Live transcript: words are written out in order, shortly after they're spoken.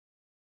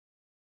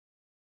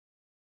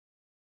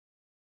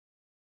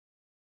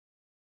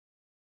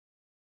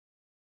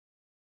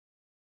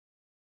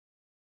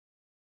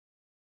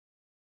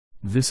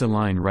This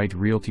Align Right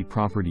Realty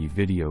property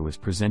video is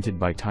presented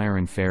by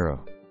Tyron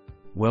Farrow.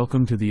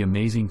 Welcome to the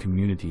amazing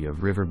community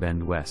of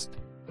Riverbend West.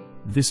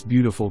 This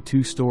beautiful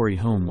two-story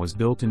home was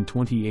built in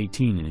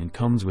 2018 and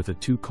comes with a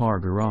two-car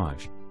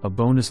garage, a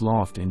bonus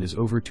loft, and is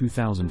over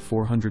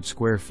 2,400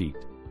 square feet.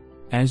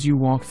 As you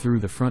walk through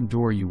the front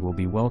door, you will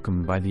be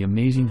welcomed by the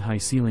amazing high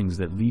ceilings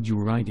that lead you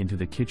right into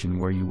the kitchen,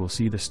 where you will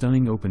see the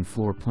stunning open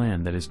floor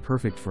plan that is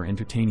perfect for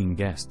entertaining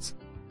guests.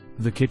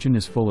 The kitchen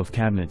is full of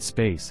cabinet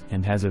space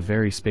and has a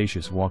very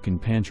spacious walk-in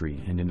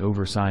pantry and an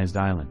oversized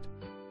island.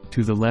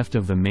 To the left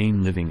of the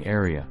main living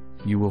area,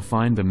 you will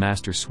find the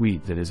master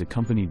suite that is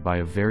accompanied by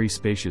a very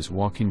spacious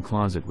walk-in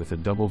closet with a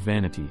double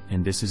vanity,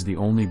 and this is the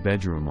only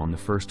bedroom on the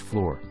first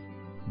floor.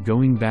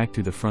 Going back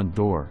to the front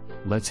door,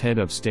 let's head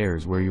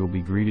upstairs, where you'll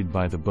be greeted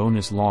by the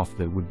bonus loft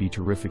that would be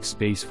terrific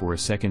space for a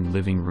second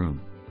living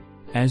room.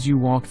 As you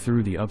walk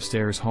through the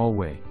upstairs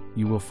hallway,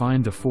 you will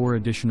find the 4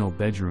 additional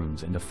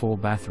bedrooms and a full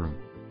bathroom.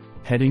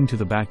 Heading to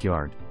the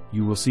backyard,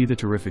 you will see the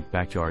terrific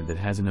backyard that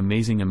has an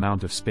amazing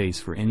amount of space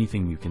for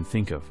anything you can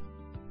think of.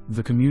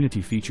 The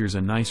community features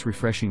a nice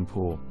refreshing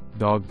pool,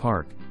 dog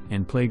park,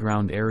 and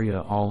playground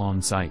area all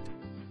on site.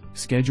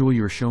 Schedule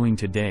your showing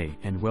today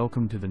and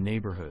welcome to the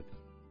neighborhood.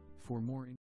 For more